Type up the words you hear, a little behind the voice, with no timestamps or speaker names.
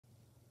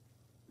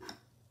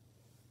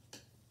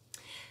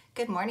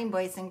Good morning,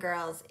 boys and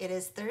girls. It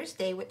is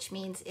Thursday, which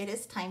means it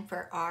is time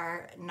for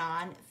our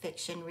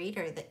nonfiction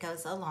reader that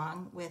goes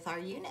along with our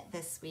unit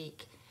this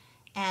week.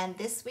 And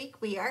this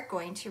week we are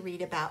going to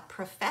read about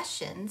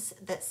professions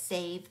that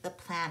save the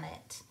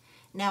planet.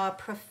 Now, a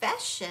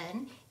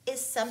profession is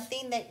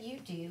something that you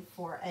do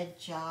for a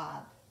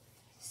job.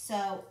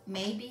 So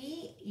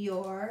maybe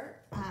your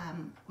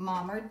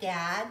mom or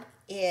dad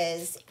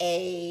is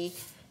a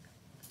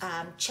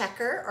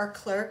checker or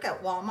clerk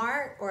at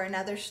Walmart or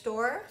another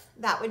store.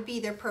 That would be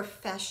their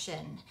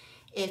profession.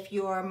 If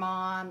your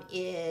mom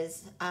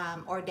is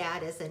or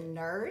dad is a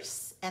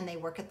nurse and they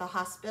work at the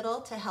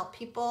hospital to help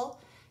people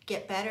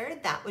get better,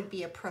 that would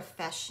be a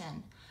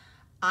profession.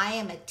 I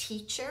am a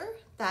teacher.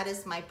 That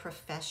is my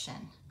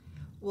profession.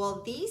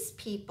 Well, these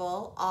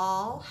people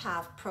all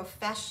have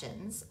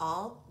professions.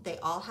 They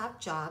all have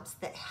jobs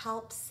that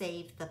help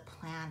save the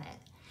planet.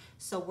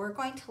 So we're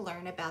going to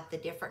learn about the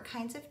different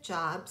kinds of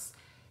jobs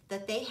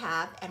that they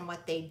have and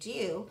what they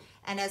do.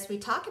 And as we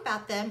talk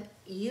about them,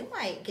 you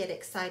might get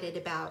excited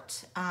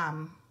about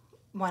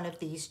one of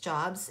these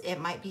jobs. It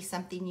might be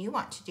something you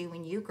want to do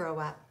when you grow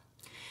up.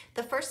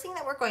 The first thing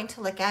that we're going to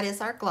look at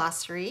is our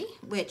glossary,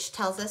 which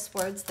tells us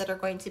words that are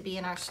going to be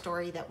in our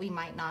story that we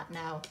might not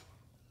know.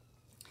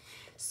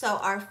 So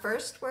our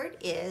first word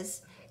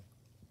is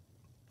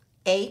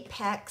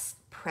apex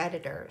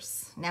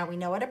predators. Now we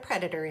know what a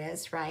predator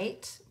is,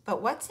 right?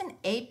 But what's an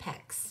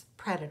apex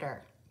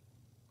predator?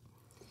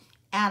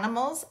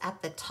 Animals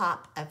at the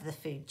top of the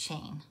food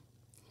chain.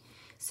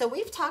 So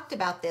we've talked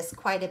about this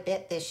quite a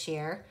bit this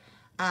year.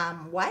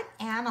 What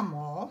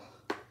animal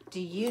do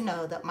you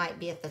know that might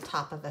be at the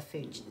top of the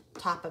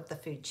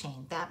food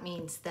chain? That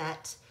means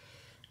that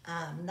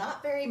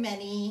not very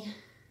many.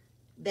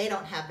 They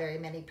don't have very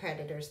many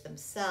predators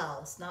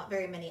themselves. Not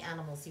very many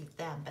animals eat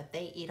them, but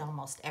they eat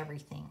almost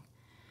everything.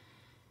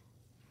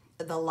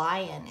 The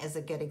lion is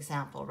a good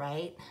example,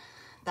 right?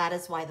 That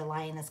is why the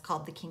lion is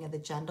called the king of the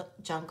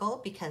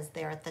jungle, because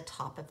they're at the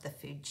top of the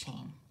food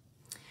chain.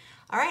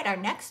 All right, our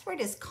next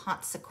word is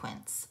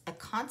consequence. A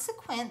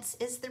consequence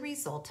is the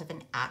result of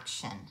an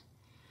action.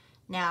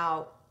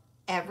 Now,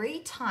 every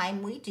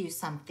time we do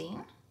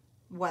something,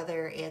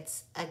 whether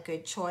it's a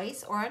good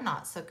choice or a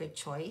not so good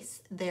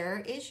choice,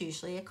 there is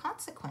usually a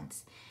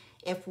consequence.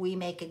 If we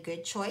make a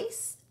good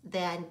choice,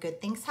 then good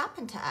things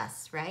happen to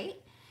us, right?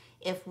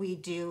 If we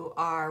do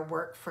our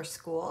work for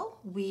school,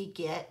 we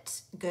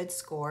get good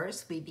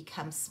scores, we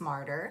become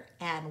smarter,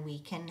 and we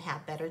can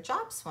have better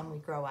jobs when we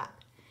grow up.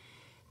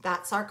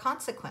 That's our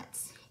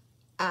consequence.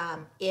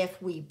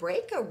 If we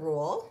break a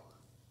rule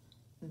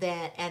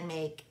and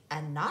make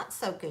a not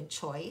so good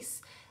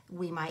choice,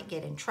 we might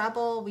get in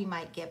trouble, we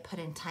might get put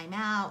in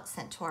timeout,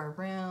 sent to our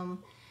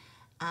room.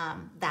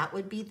 That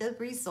would be the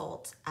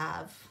result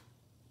of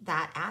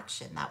that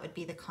action. That would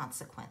be the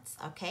consequence,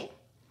 okay?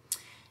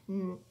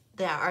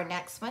 Our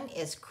next one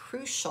is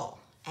crucial,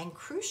 and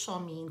crucial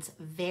means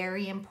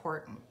very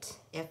important.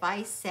 If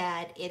I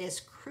said it is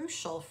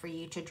crucial for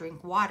you to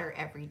drink water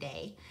every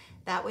day,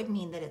 that would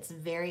mean that it's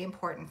very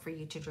important for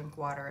you to drink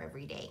water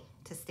every day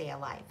to stay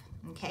alive,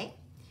 okay?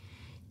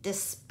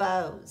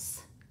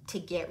 Dispose, to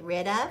get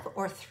rid of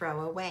or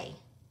throw away.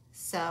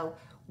 So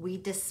we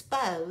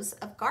dispose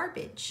of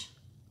garbage,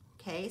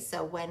 okay?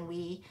 So when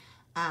we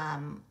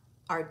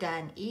are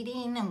done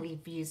eating and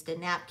we've used a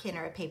napkin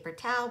or a paper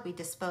towel, we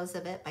dispose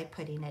of it by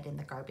putting it in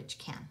the garbage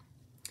can.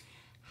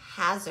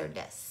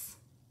 Hazardous.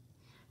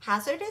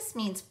 Hazardous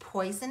means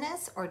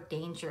poisonous or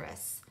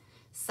dangerous.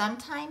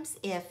 Sometimes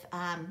if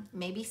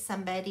maybe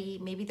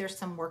there's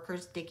some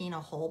workers digging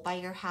a hole by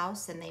your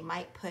house and they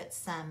might put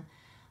some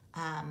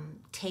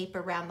tape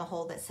around the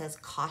hole that says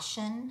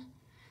caution,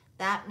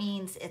 that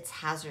means it's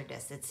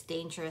hazardous. It's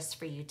dangerous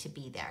for you to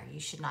be there. You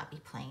should not be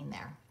playing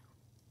there.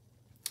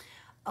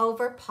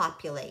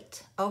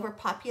 Overpopulate.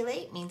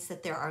 Overpopulate means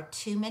that there are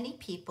too many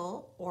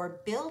people or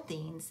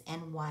buildings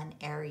in one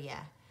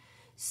area.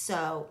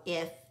 So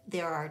if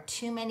there are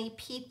too many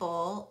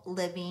people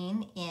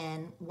living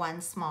in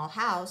one small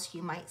house,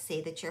 you might say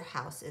that your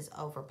house is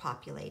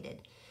overpopulated.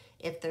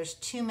 If there's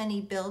too many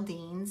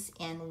buildings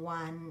in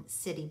one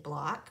city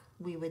block,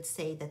 we would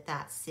say that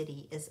that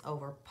city is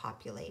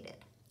overpopulated.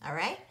 All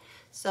right,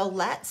 so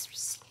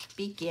let's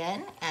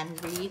begin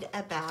and read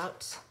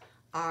about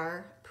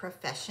our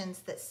professions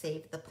that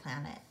save the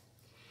planet.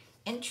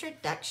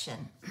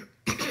 Introduction.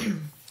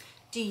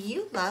 Do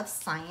you love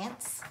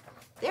science?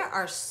 There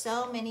are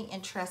so many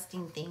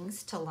interesting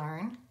things to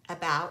learn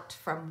about,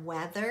 from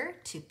weather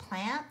to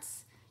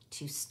plants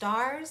to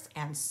stars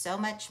and so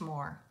much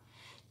more.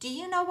 Do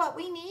you know what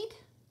we need?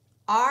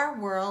 Our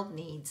world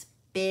needs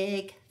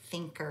big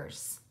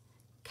thinkers,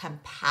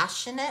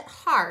 compassionate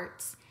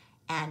hearts,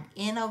 and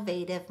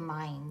innovative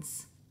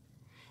minds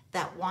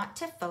that want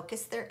to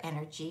focus their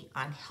energy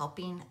on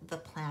helping the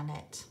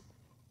planet.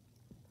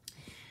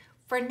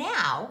 For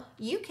now,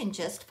 you can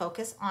just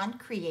focus on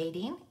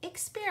creating,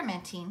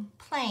 experimenting,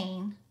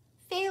 playing,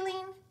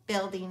 failing,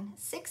 building,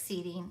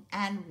 succeeding,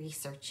 and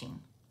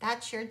researching.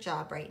 That's your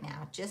job right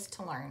now, just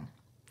to learn.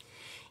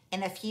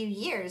 In a few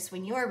years,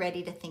 when you are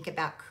ready to think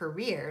about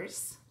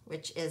careers,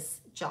 which is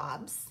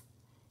jobs,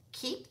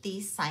 keep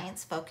these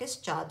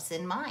science-focused jobs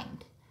in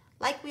mind.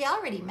 Like we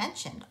already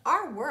mentioned,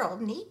 our world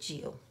needs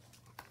you.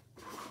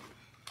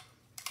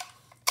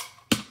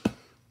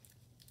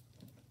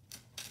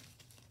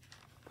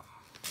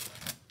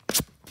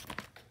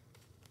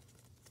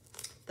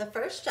 The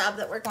first job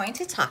that we're going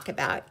to talk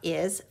about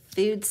is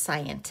food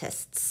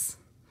scientists.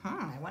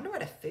 I wonder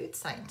what a food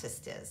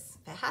scientist is.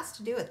 If it has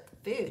to do with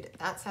food,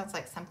 that sounds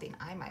like something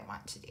I might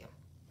want to do.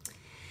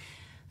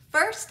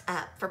 First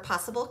up, for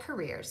possible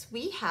careers,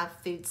 we have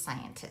food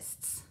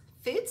scientists.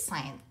 Food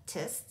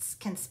scientists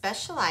can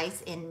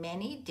specialize in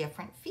many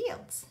different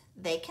fields.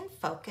 They can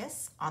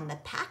focus on the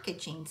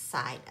packaging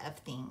side of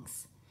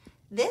things.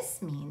 This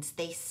means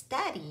they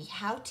study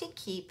how to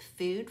keep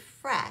food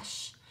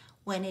fresh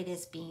when it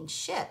is being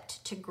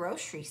shipped to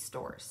grocery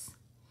stores.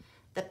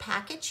 The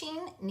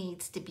packaging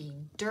needs to be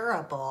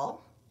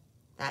durable.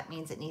 That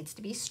means it needs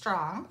to be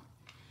strong,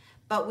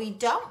 but we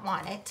don't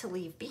want it to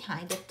leave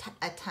behind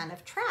a ton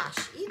of trash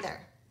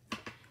either.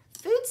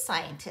 Food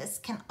scientists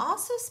can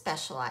also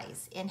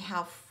specialize in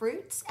how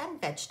fruits and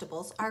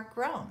vegetables are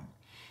grown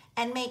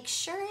and make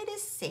sure it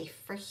is safe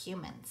for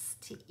humans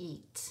to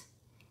eat.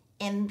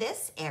 In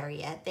this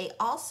area, they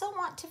also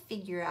want to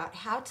figure out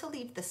how to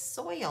leave the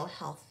soil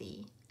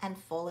healthy and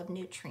full of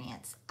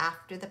nutrients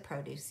after the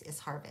produce is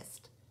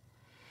harvested.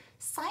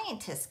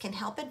 Scientists can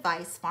help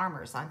advise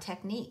farmers on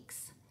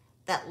techniques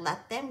that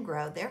let them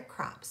grow their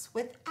crops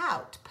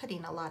without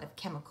putting a lot of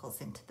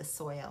chemicals into the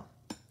soil.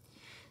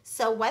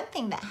 So one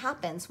thing that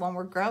happens when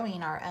we're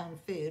growing our own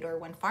food, or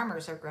when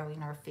farmers are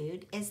growing our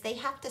food, is they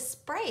have to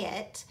spray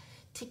it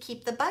to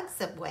keep the bugs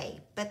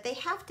away. But they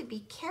have to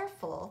be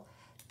careful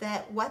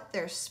that what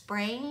they're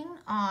spraying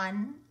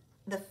on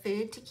the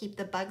food to keep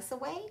the bugs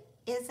away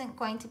isn't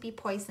going to be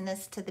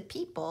poisonous to the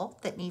people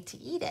that need to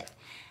eat it.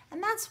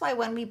 And that's why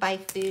when we buy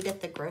food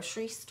at the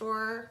grocery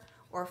store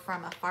or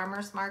from a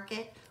farmer's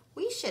market,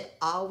 we should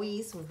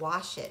always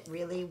wash it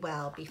really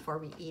well before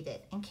we eat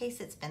it, in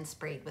case it's been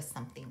sprayed with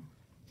something.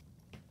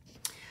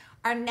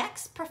 Our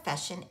next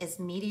profession is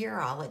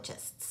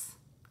meteorologists.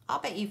 I'll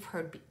bet you've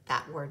heard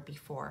that word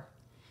before.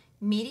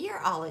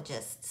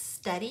 Meteorologists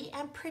study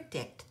and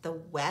predict the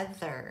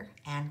weather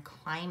and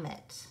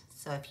climate.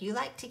 So if you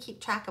like to keep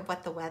track of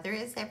what the weather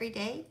is every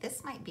day,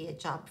 this might be a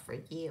job for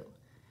you.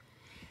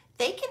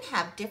 They can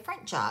have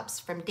different jobs,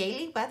 from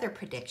daily weather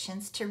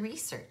predictions to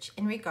research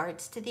in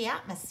regards to the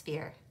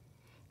atmosphere.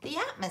 The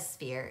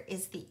atmosphere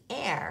is the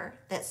air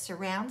that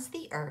surrounds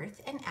the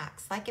earth and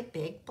acts like a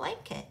big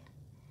blanket.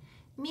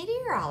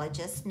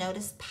 Meteorologists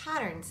notice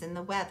patterns in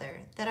the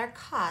weather that are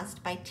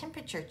caused by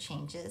temperature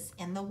changes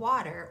in the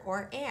water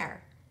or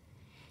air.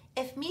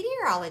 If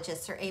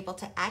meteorologists are able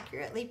to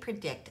accurately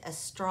predict a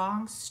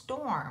strong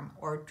storm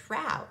or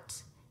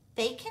drought,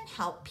 they can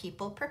help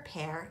people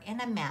prepare in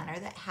a manner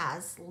that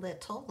has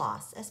little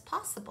loss as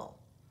possible.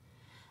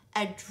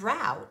 A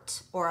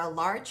drought or a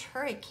large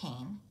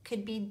hurricane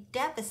could be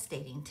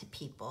devastating to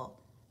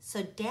people,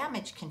 so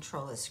damage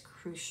control is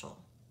crucial.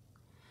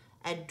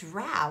 A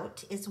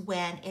drought is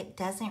when it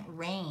doesn't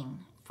rain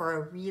for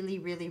a really,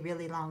 really,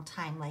 really long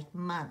time, like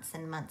months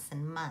and months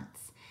and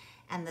months.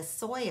 And the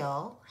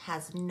soil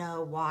has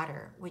no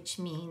water, which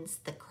means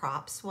the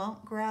crops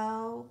won't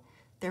grow,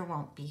 there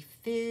won't be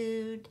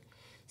food.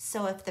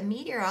 So if the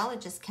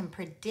meteorologist can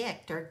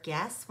predict or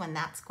guess when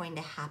that's going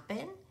to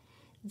happen,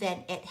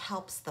 then it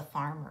helps the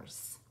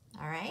farmers,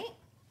 all right?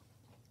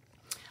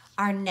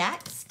 Our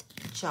next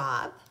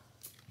job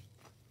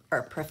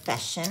or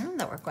profession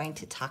that we're going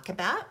to talk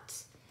about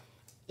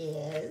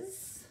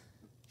is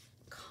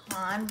it's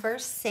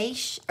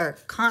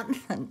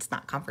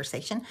not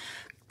conversation,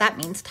 that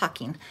means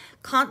talking.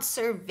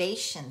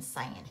 Conservation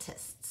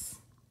scientists.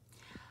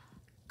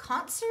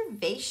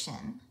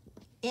 Conservation,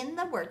 in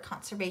the word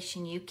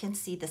conservation, you can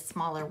see the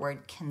smaller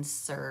word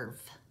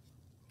conserve.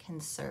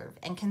 Conserve.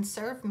 And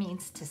conserve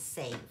means to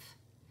save.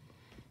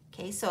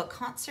 Okay, so a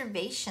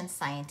conservation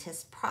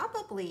scientist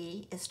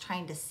probably is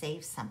trying to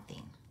save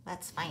something.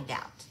 Let's find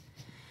out.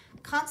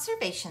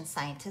 Conservation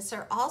scientists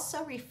are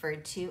also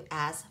referred to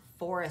as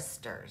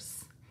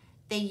foresters.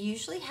 They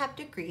usually have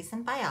degrees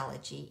in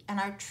biology and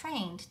are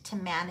trained to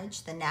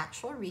manage the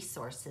natural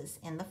resources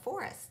in the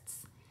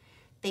forests.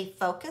 They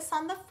focus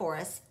on the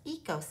forest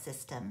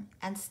ecosystem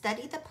and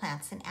study the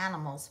plants and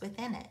animals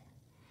within it.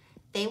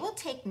 They will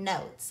take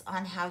notes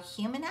on how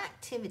human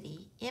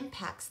activity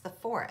impacts the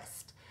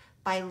forest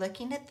by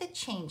looking at the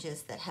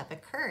changes that have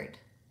occurred.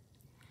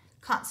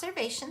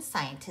 Conservation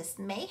scientists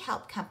may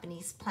help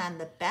companies plan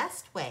the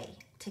best way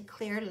to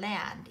clear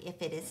land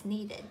if it is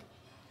needed,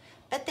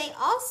 but they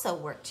also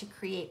work to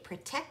create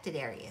protected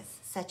areas,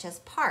 such as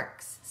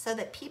parks, so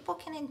that people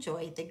can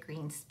enjoy the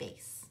green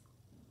space.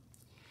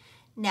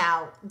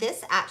 Now,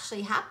 this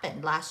actually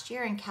happened last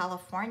year in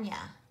California.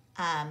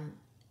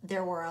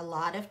 There were a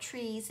lot of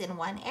trees in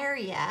one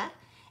area,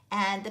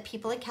 and the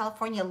people in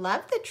California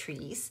loved the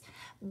trees,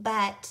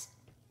 but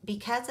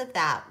because of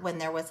that, when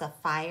there was a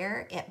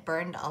fire, it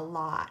burned a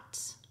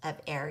lot of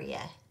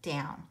area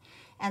down.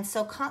 And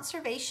so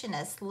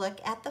conservationists look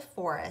at the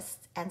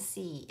forests and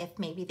see if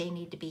maybe they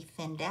need to be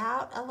thinned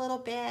out a little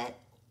bit,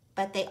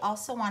 but they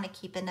also want to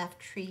keep enough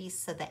trees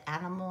so the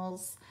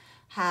animals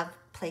have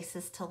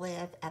places to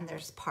live and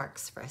there's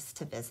parks for us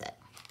to visit.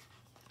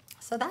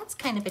 So that's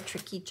kind of a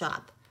tricky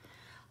job.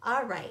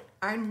 All right,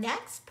 our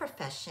next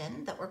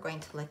profession that we're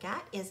going to look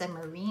at is a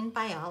marine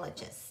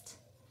biologist.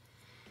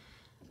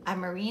 A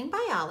marine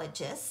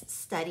biologist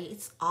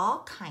studies all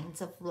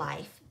kinds of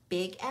life,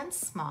 big and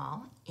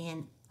small,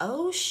 in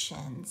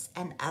oceans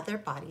and other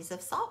bodies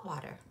of salt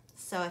water.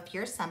 So if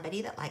you're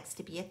somebody that likes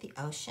to be at the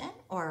ocean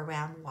or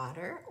around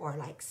water or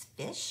likes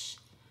fish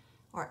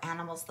or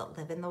animals that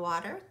live in the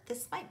water,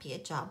 this might be a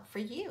job for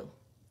you.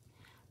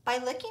 By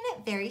looking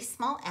at very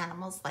small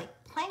animals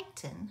like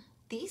plankton,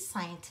 these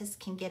scientists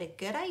can get a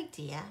good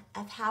idea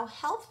of how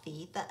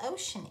healthy the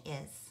ocean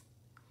is.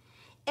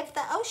 If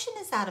the ocean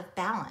is out of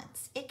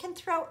balance, it can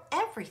throw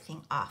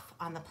everything off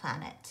on the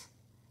planet.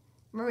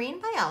 Marine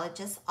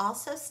biologists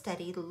also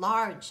study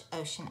large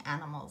ocean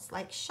animals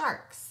like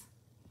sharks.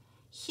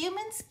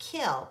 Humans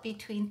kill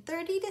between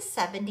 30 to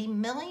 70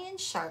 million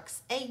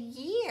sharks a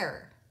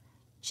year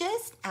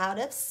just out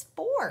of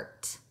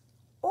sport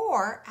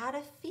or out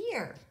of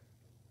fear.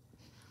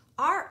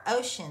 Our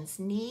oceans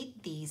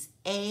need these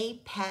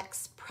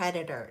apex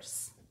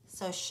predators.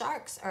 So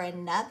sharks are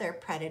another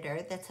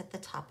predator that's at the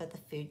top of the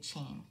food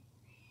chain.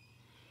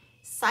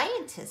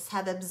 Scientists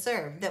have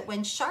observed that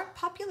when shark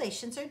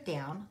populations are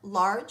down,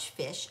 large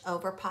fish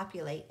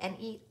overpopulate and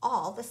eat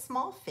all the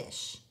small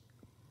fish.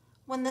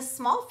 When the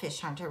small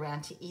fish aren't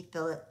around to eat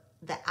the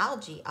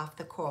algae off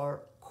the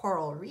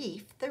coral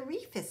reef, the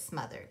reef is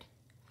smothered.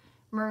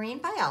 Marine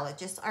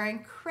biologists are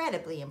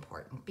incredibly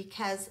important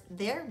because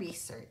their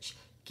research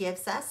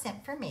gives us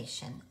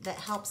information that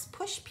helps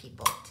push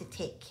people to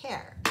take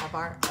care of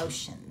our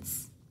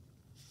oceans.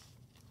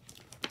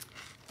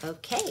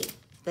 Okay,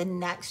 the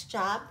next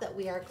job that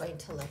we are going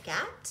to look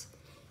at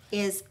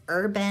is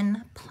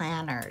urban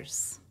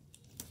planners.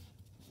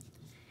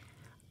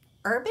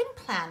 Urban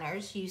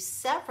planners use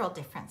several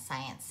different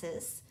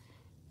sciences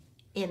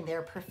in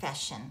their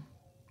profession,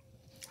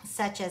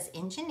 such as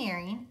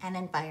engineering and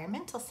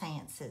environmental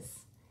sciences.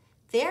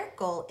 Their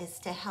goal is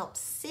to help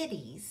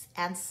cities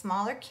and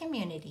smaller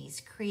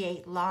communities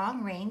create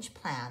long-range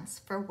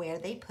plans for where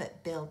they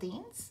put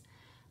buildings,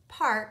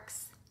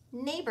 parks,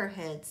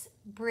 neighborhoods,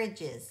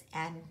 bridges,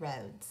 and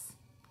roads.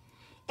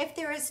 If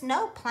there is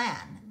no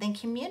plan, then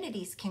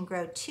communities can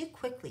grow too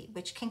quickly,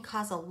 which can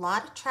cause a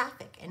lot of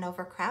traffic and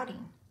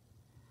overcrowding.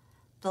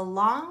 The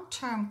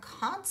long-term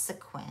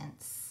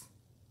consequence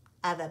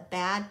of a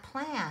bad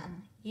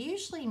plan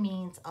usually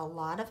means a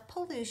lot of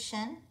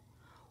pollution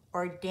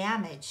or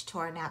damage to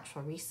our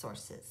natural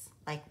resources,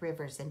 like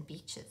rivers and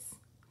beaches.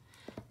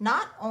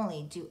 Not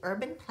only do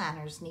urban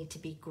planners need to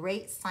be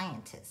great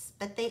scientists,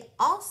 but they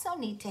also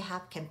need to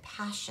have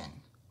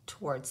compassion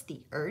towards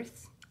the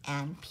earth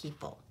and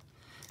people.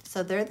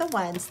 So they're the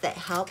ones that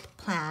help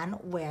plan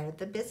where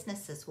the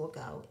businesses will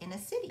go in a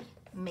city.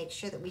 Make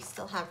sure that we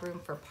still have room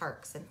for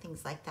parks and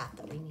things like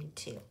that we need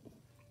to.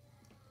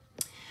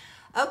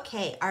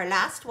 Okay, our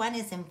last one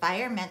is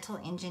environmental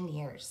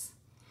engineers.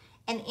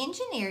 An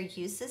engineer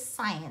uses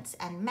science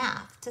and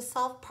math to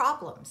solve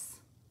problems.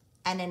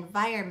 An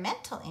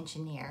environmental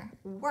engineer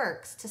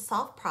works to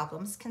solve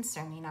problems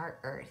concerning our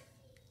earth.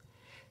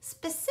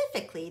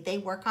 Specifically, they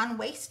work on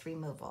waste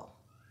removal,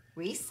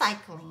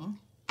 recycling,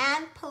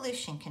 and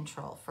pollution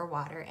control for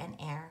water and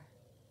air.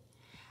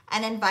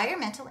 An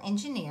environmental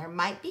engineer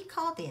might be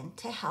called in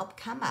to help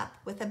come up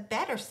with a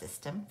better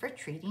system for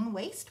treating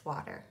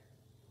wastewater.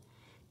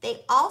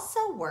 They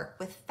also work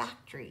with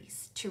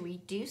factories to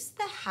reduce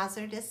the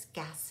hazardous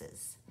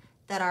gases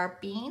that are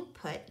being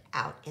put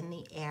out in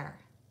the air.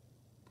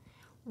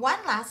 One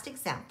last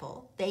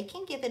example, they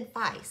can give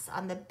advice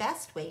on the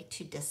best way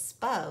to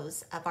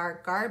dispose of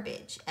our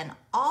garbage and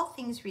all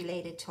things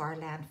related to our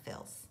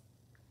landfills.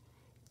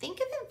 Think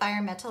of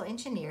environmental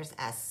engineers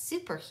as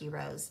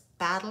superheroes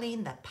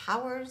battling the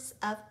powers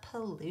of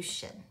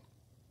pollution.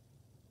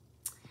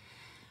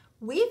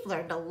 We've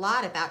learned a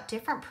lot about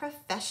different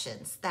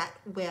professions that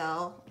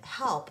will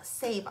help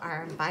save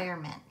our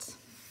environment.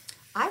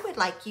 I would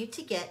like you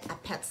to get a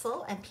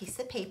pencil and piece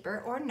of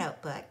paper or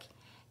notebook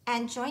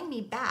and join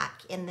me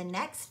back in the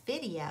next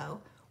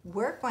video.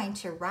 We're going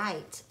to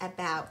write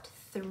about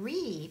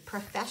 3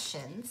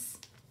 professions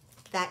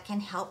that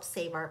can help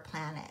save our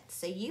planet.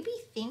 So you be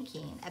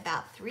thinking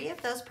about 3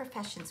 of those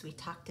professions we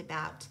talked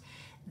about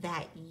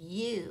that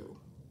you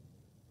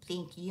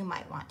think you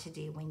might want to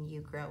do when you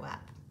grow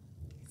up.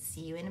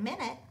 See you in a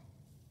minute.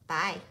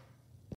 Bye.